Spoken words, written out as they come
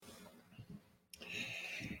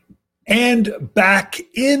And back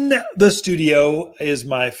in the studio is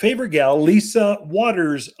my favorite gal, Lisa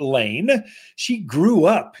Waters Lane. She grew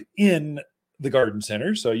up in the garden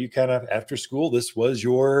center. So you kind of, after school, this was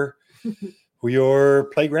your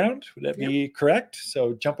playground. Would that be correct?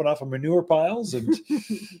 So jumping off of manure piles and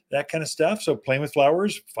that kind of stuff. So playing with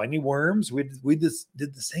flowers, finding worms. We just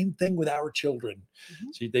did the same thing with our children.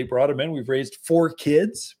 So they brought them in. We've raised 4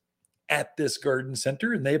 kids at this garden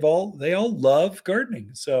center, and they all love gardening.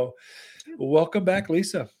 So welcome back,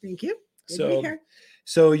 Lisa. Thank you. Good to be here.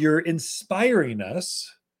 So you're inspiring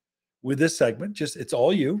us with this segment. It's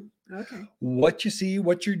all you. Okay. What you see,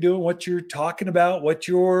 what you're doing, what you're talking about, what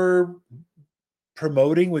you're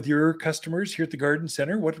promoting with your customers here at the garden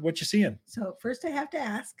center. What you seeing? So first I have to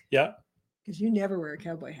ask. Yeah. Because you never wear a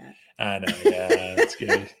cowboy hat. I know. Yeah, that's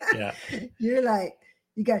good. Yeah. You're like,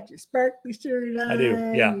 you got your sparkly shirt on. I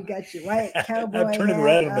do. Yeah. You got your white cowboy I'm turning hat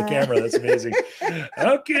red on the camera. That's amazing.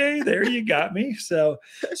 Okay, there you got me. So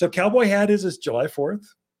cowboy hat is July 4th.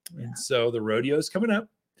 And so the rodeo is coming up.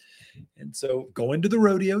 And so going to the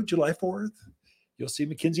rodeo July 4th, you'll see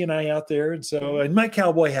Mackenzie and I out there. And so in my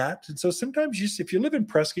cowboy hat. And so sometimes if you live in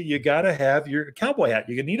Prescott, you got to have your cowboy hat.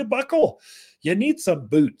 You need a buckle. You need some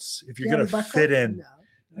boots if you're going to fit in. No.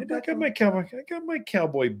 I got my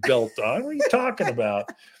cowboy belt on. What are you talking about?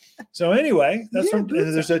 So anyway,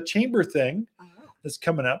 there's a chamber thing that's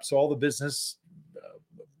coming up. So all the business,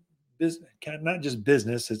 not just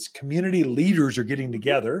business, it's community leaders are getting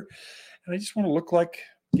together. And I just want to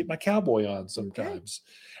get my cowboy on sometimes.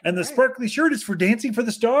 Okay. And the sparkly shirt is for Dancing for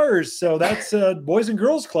the Stars. So that's Boys and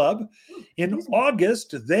Girls Club. In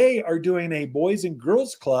August, they are doing a Boys and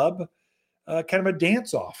Girls Club kind of a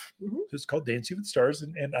dance off. It's called Dancing with the Stars,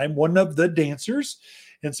 and I'm one of the dancers.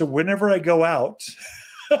 And so whenever I go out,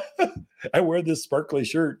 I wear this sparkly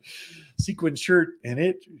sequin shirt, and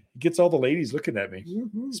it gets all the ladies looking at me,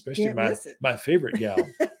 especially my favorite gal.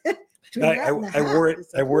 I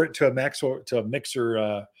wore it to a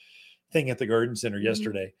mixer thing at the garden center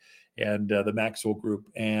yesterday, and the Maxwell group,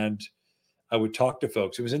 and I would talk to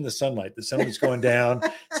folks. It was in the sunlight. The sun was going down.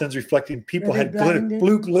 Sun's reflecting. People had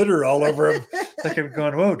blue glitter all over them. Like I'm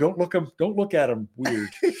going, whoa! Don't look at them weird.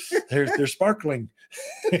 They're sparkling.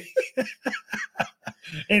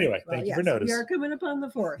 Anyway, thank you for noticing. We are coming up on the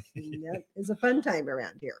 4th. That is a fun time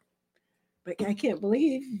around here. But I can't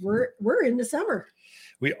believe we're into summer.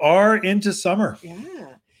 We are into summer.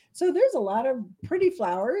 Yeah. So there's a lot of pretty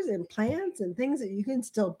flowers and plants and things that you can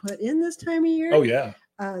still put in this time of year. Oh yeah.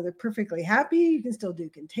 They're perfectly happy. You can still do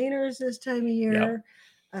containers this time of year.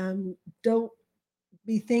 Yeah. Don't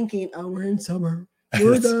be thinking, oh, we're in summer.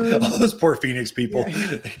 We're done. All those poor Phoenix people.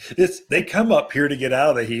 Yeah. They come up here to get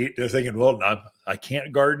out of the heat. They're thinking, well, I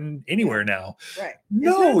can't garden anywhere now. Right.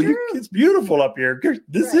 No, it's beautiful up here.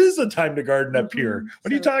 This is the time to garden up here.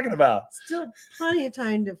 What are you talking about? Still plenty of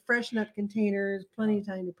time to freshen up containers, plenty of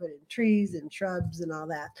time to put in trees and shrubs and all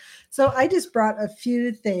that. So I just brought a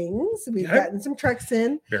few things. We've gotten some trucks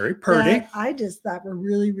in. Very pretty. I just thought were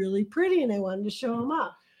really, really pretty, and I wanted to show them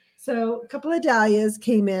off. So a couple of dahlias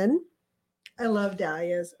came in. I love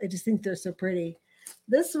dahlias. I just think they're so pretty.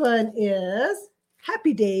 This one is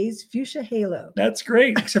Happy Days Fuchsia Halo. That's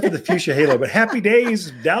great, except for the fuchsia halo. But Happy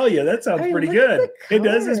Days Dahlia, that sounds pretty good. It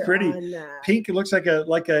does. It's pretty pink. It looks like a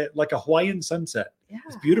Hawaiian sunset. Yeah,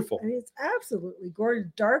 it's beautiful. I mean, it's absolutely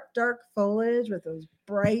gorgeous. Dark foliage with those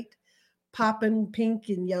bright, popping pink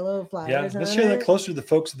and yellow flowers. Yeah, let's show that closer to the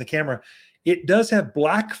folks in the camera. It does have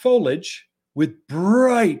black foliage with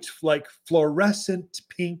bright, like fluorescent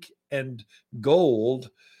pink and gold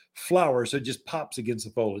flowers. So it just pops against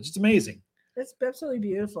the foliage. It's amazing. It's absolutely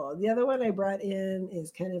beautiful. The other one I brought in is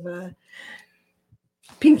kind of a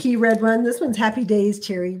pinky red one. This one's Happy Days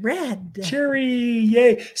Cherry Red. Cherry,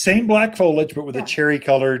 yay. Same black foliage, but with a cherry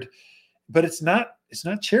colored, but it's not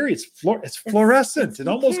cherry. It's fluorescent. It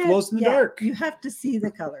almost glows in the dark. You have to see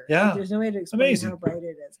the color. Yeah. Like, there's no way to explain how bright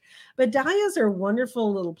it is. But dahlias are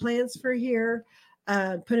wonderful little plants for here.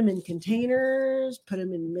 Put them in containers, put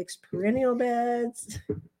them in mixed perennial beds.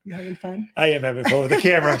 You having fun? I am having fun with the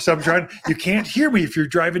camera. So I'm trying. You can't hear me if you're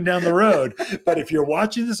driving down the road, but if you're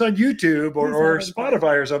watching this on YouTube or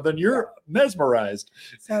Spotify or something, you're mesmerized.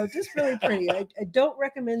 So just really pretty. I don't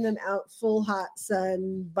recommend them out full hot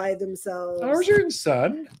sun by themselves. Ours are in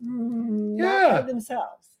sun. Not by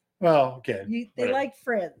themselves. Well, okay. They like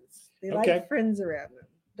friends. They like friends around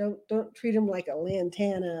them. Don't treat them like a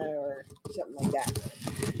lantana or something like that.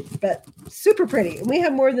 But super pretty. And we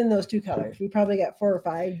have more than those 2 colors. We probably got 4 or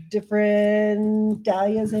 5 different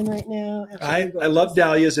dahlias in right now. I love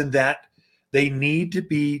dahlias in that they need to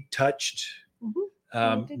be touched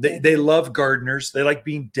They love gardeners. They like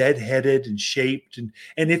being deadheaded and shaped. And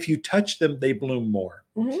if you touch them, they bloom more.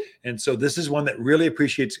 Mm-hmm. And so this is one that really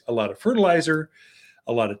appreciates a lot of fertilizer,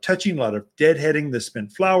 a lot of touching, a lot of deadheading, the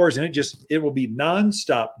spent flowers. And it will be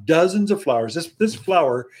nonstop, dozens of flowers. This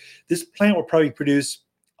plant will probably produce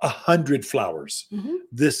 100 flowers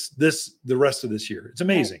the rest of this year. It's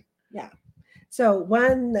amazing. Yeah. So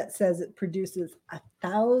one that says it produces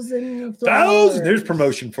 1,000 flowers. 1,000. There's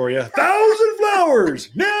promotion for you. 1,000 flowers.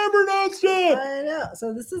 Never nonstop. I know.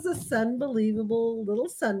 So this is a sunbelievable little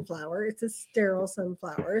sunflower. It's a sterile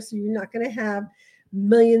sunflower. So you're not going to have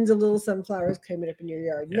millions of little sunflowers coming up in your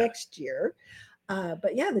yard next year.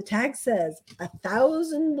 But yeah, the tag says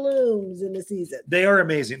 1,000 blooms in a season. They are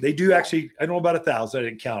amazing. They do actually, I don't know about 1,000. I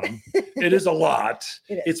didn't count them. It is a lot.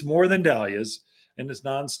 It's more than dahlias. And it's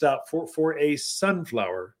nonstop for a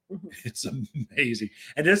sunflower. Mm-hmm. It's amazing.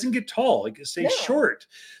 And it doesn't get tall. It stays short.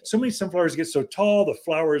 So many sunflowers get so tall, the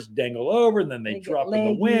flowers dangle over and then they drop in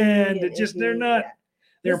the wind.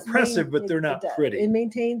 They're impressive, but they're not pretty. It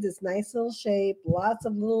maintains its nice little shape, lots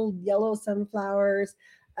of little yellow sunflowers,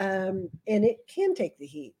 and it can take the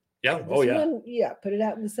heat. Yeah. Put it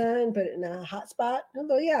out in the sun, put it in a hot spot.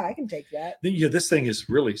 Although, I can take that. This thing is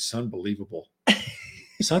really sunbelievable.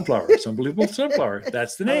 Sunflower, unbelievable sunflower.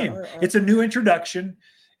 That's the name. It's a new introduction.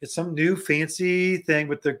 It's some new fancy thing,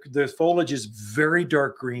 but the foliage is very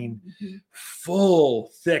dark green,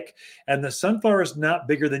 full, thick, and the sunflower is not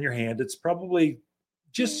bigger than your hand. It's probably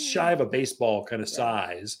just shy of a baseball kind of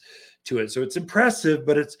size to it. So it's impressive,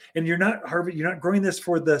 but you're not growing this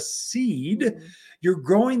for the seed. You're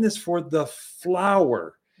growing this for the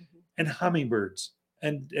flower and hummingbirds.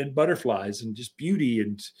 And butterflies and just beauty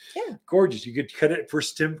and gorgeous. You could cut it for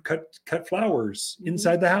cut flowers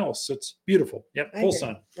inside the house. So it's beautiful. Yep, full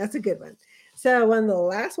sun. That's a good one. So one of the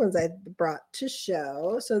last ones I brought to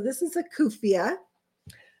show. So this is a Kufia.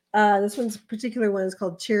 This one's particular one is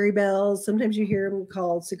called cherry bells. Sometimes you hear them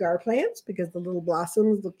called cigar plants because the little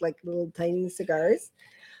blossoms look like little tiny cigars.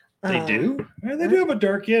 They do? They do have a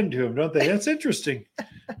dark end to them, don't they? That's interesting.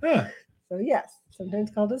 Huh. So yes, sometimes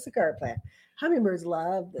called a cigar plant. Hummingbirds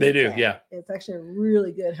love this. They do, plant. yeah. It's actually a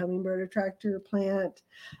really good hummingbird attractor plant.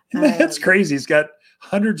 That's crazy. It's got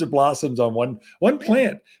hundreds of blossoms on one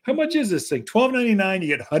plant. How much is this thing? $12.99.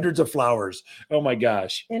 You get hundreds of flowers. Oh my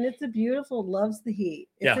gosh. And it's loves the heat.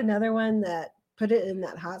 It's another one that put it in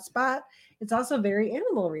that hot spot. It's also very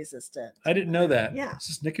animal resistant. I didn't know that. Yeah. Is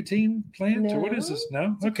this nicotine plant or what is this?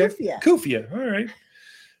 No? It's okay. Kufia. All right.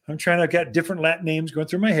 I've got different Latin names going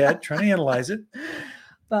through my head, trying to analyze it.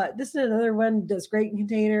 But this is another one, does great in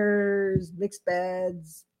containers, mixed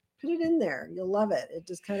beds. Put it in there. You'll love it. It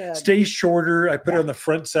just kind of stays shorter. I put it on the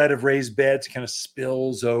front side of raised beds, kind of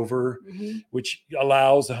spills over, which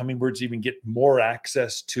allows the hummingbirds to even get more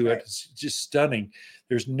access to it. It's just stunning.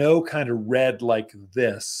 There's no kind of red like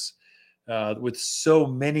this with so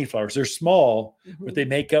many flowers. They're small, but they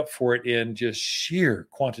make up for it in just sheer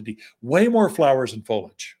quantity. Way more flowers and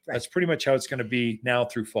foliage. Right. That's pretty much how it's going to be now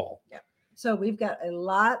through fall. Yeah. So we've got a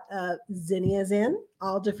lot of zinnias in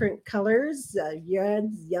all different colors,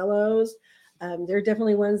 reds, yellows. There are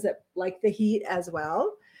definitely ones that like the heat as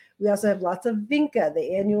well. We also have lots of vinca,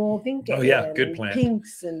 the annual vinca. Oh yeah, good plant.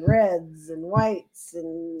 Pinks and reds and whites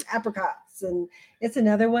and apricots. And it's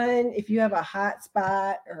another one, if you have a hot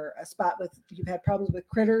spot or a spot you've had problems with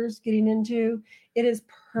critters getting into, it is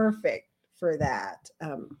perfect for that.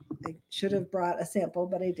 I should have brought a sample,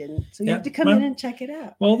 but I didn't. So you have to come in and check it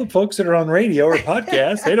out. Well, the folks that are on radio or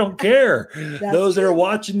podcast, they don't care. Those that are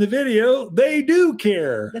watching the video, they do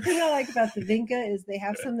care. The thing I like about the vinca is they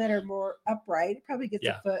have some that are more upright. It probably gets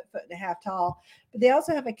a foot and a half tall. But they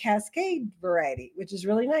also have a cascade variety, which is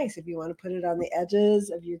really nice if you want to put it on the edges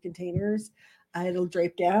of your containers. It'll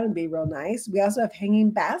drape down and be real nice. We also have hanging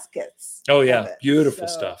baskets. Oh, yeah. Beautiful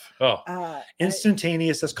stuff.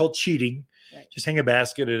 Instantaneous. That's called cheating. Right. Just hang a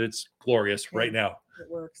basket and it's glorious right now.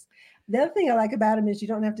 It works. The other thing I like about them is you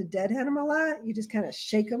don't have to deadhead them a lot. You just kind of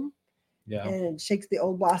shake them. Yeah. And it shakes the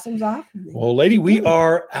old blossoms off. Well, lady, we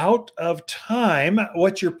are out of time.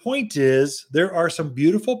 What your point is, there are some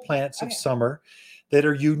beautiful plants of summer that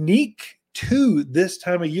are unique to this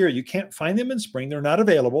time of year. You can't find them in spring. They're not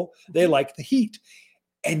available. They like the heat.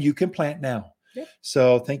 And you can plant now. Yep.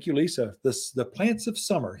 So thank you, Lisa. The plants of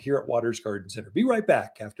summer here at Waters Garden Center. Be right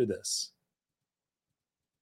back after this.